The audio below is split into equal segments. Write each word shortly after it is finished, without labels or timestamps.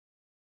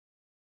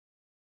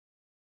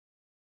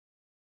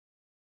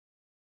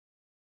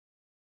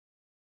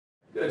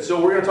Good.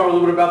 So we're going to talk a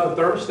little bit about the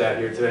thermostat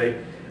here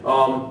today.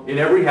 In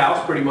every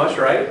house, pretty much,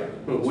 right?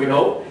 We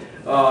hope.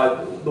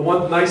 The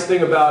one nice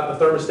thing about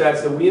the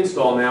thermostats that we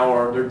install now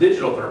are they're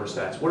digital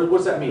thermostats.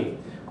 What's that mean?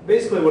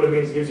 Basically what it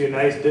means, it gives you a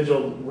nice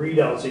digital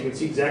readout so you can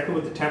see exactly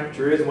what the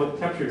temperature is and what the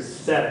temperature is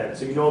set at.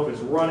 So you know if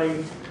it's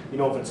running, you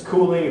know if it's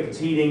cooling, if it's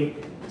heating,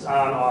 it's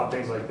on, off,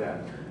 things like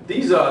that.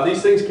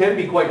 These things can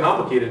be quite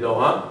complicated though,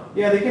 huh?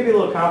 Yeah, they can be a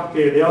little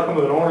complicated. They all come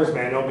with an owner's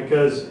manual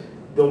because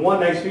the one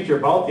nice feature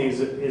about these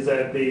is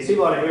that they save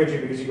a lot of energy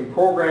because you can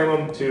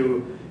program them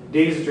to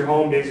days that you're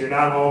home, days that you're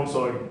not home,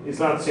 so it's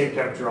not the same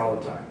temperature all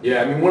the time.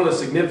 Yeah, I mean, one of the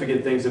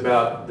significant things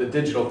about the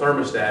digital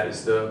thermostat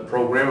is the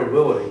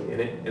programmability in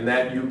it, and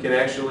that you can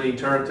actually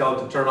tell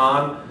it to turn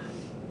on,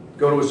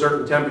 go to a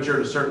certain temperature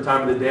at a certain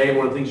time of the day.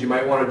 One of the things you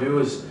might want to do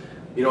is,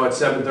 you know, at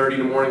 7:30 in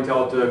the morning,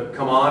 tell it to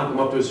come on, come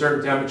up to a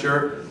certain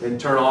temperature, and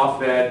turn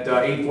off at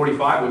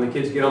 8:45 when the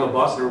kids get on the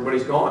bus and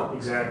everybody's gone.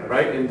 Exactly.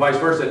 Right? And vice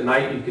versa, at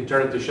night you could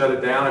turn it to shut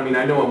it down. I mean,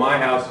 I know in my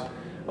house,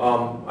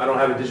 I don't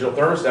have a digital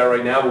thermostat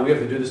right now, but we have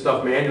to do this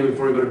stuff manually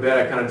before we go to bed.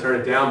 I kind of turn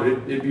it down,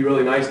 but it'd be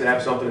really nice to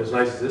have something as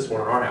nice as this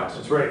one in our house.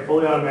 That's right,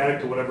 fully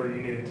automatic to whatever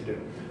you need it to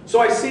do. So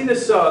I see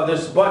this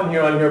this button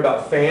here on here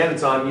about fan.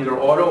 It's on either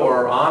auto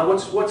or on.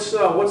 What's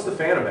the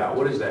fan about?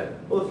 What is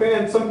that? Well, the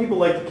fan, some people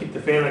like to keep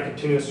the fan on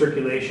continuous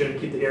circulation,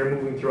 keep the air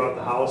moving throughout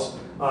the house.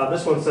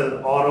 This one's set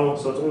at auto,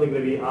 so it's only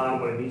going to be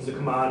on when it needs to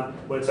come on,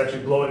 when it's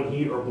actually blowing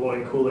heat or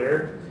blowing cool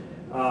air.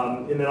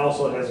 And then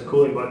also it has a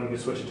cooling button, you can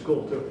switch it to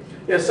cool too.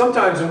 Yeah,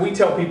 sometimes, and we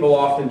tell people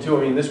often too,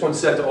 I mean, this one's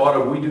set to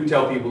auto, we do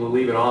tell people to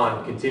leave it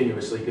on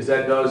continuously because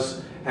that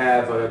does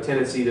have a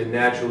tendency to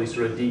naturally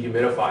sort of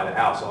dehumidify the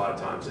house a lot of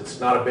times. It's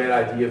not a bad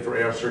idea for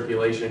air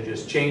circulation,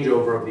 just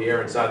changeover of the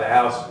air inside the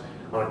house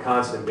on a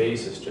constant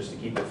basis just to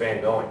keep the fan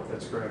going.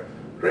 That's correct.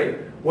 Great.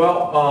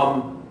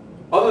 Well,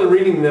 other than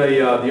reading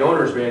the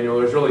owner's manual,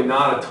 there's really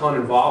not a ton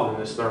involved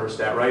in this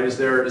thermostat, right? Is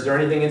there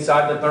anything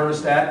inside the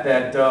thermostat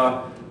that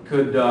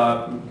could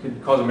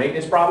cause a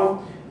maintenance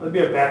problem? There'll be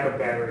a backup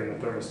battery in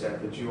the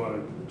thermostat that you want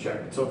to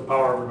check. So if the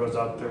power ever goes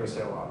out, the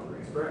thermostat will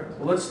operate. Correct.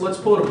 Well, let's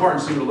pull it apart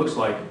and see what it looks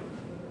like.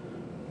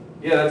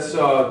 Yeah, that's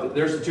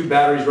there's the two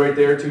batteries right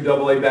there, two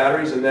AA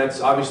batteries, and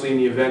that's obviously in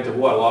the event of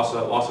what, loss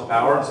of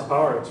power. Loss of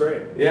power. That's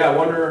right. Yeah, I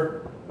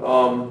wonder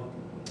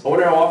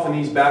how often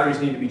these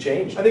batteries need to be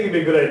changed. I think it'd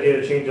be a good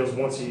idea to change those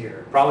once a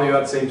year. Probably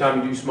about the same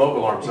time you do smoke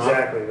alarms.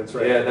 Exactly. Huh? That's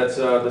right. Yeah, that's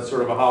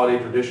sort of a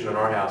holiday tradition in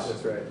our house.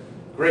 That's right.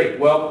 Great.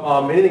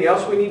 Well, anything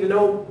else we need to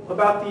know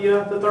about the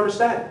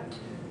thermostat?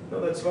 No,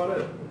 that's about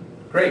it.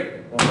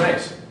 Great. Well,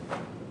 thanks.